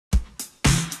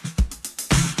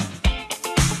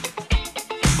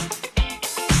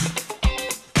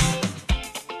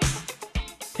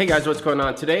Hey guys, what's going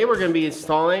on? Today we're going to be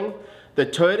installing the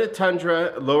Toyota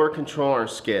Tundra lower control arm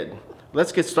skid.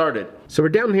 Let's get started. So we're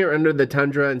down here under the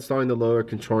Tundra installing the lower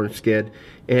control arm skid,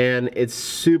 and it's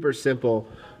super simple.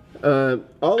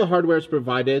 All the hardware is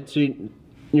provided, so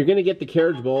you're going to get the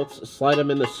carriage bolts, slide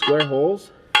them in the square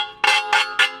holes,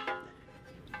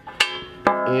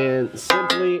 and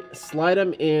simply slide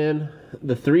them in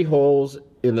the 3 holes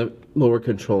in the lower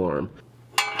control arm.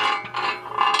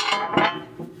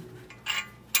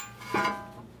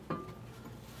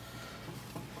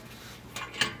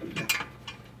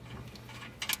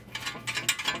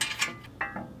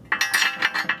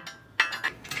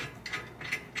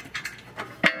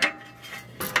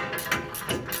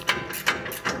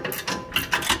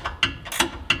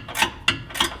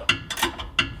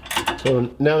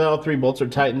 So now that all 3 bolts are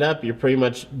tightened up, you pretty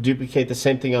much duplicate the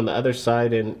same thing on the other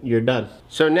side and you're done.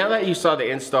 So now that you saw the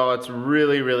install, it's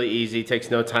really easy,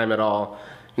 takes no time at all.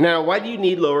 Now, why do you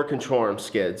need lower control arm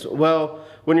skids? Well,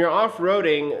 when you're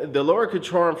off-roading, the lower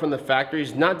control arm from the factory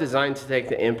is not designed to take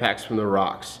the impacts from the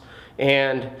rocks.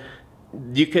 And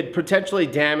you could potentially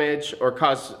damage or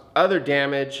cause other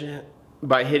damage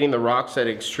by hitting the rocks at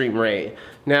an extreme rate.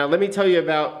 Now, let me tell you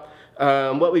about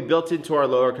what we built into our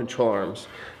lower control arms.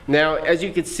 Now, as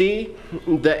you can see,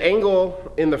 the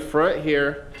angle in the front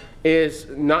here is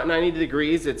not 90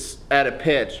 degrees, it's at a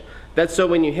pitch. That's so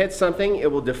when you hit something,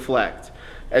 it will deflect,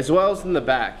 as well as in the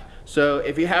back. So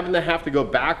if you happen to have to go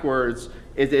backwards,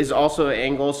 it is also an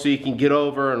angle so you can get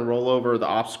over and roll over the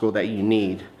obstacle that you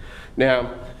need.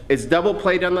 Now, it's double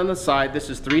plated on the side.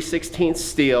 This is 3/16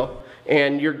 steel,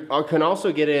 and you can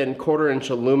also get it in 1/4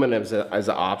 inch aluminum as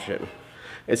an option.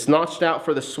 It's notched out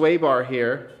for the sway bar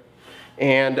here.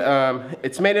 And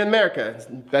it's made in America. It's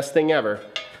the best thing ever.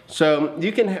 So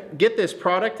you can get this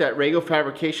product at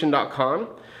ragofabrication.com,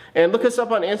 and look us up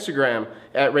on Instagram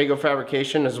at Rago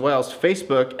Fabrication, as well as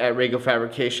Facebook at Rago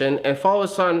Fabrication, and follow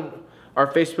us on our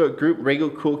Facebook group,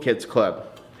 Rago Cool Kids Club.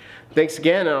 Thanks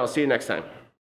again, and I'll see you next time.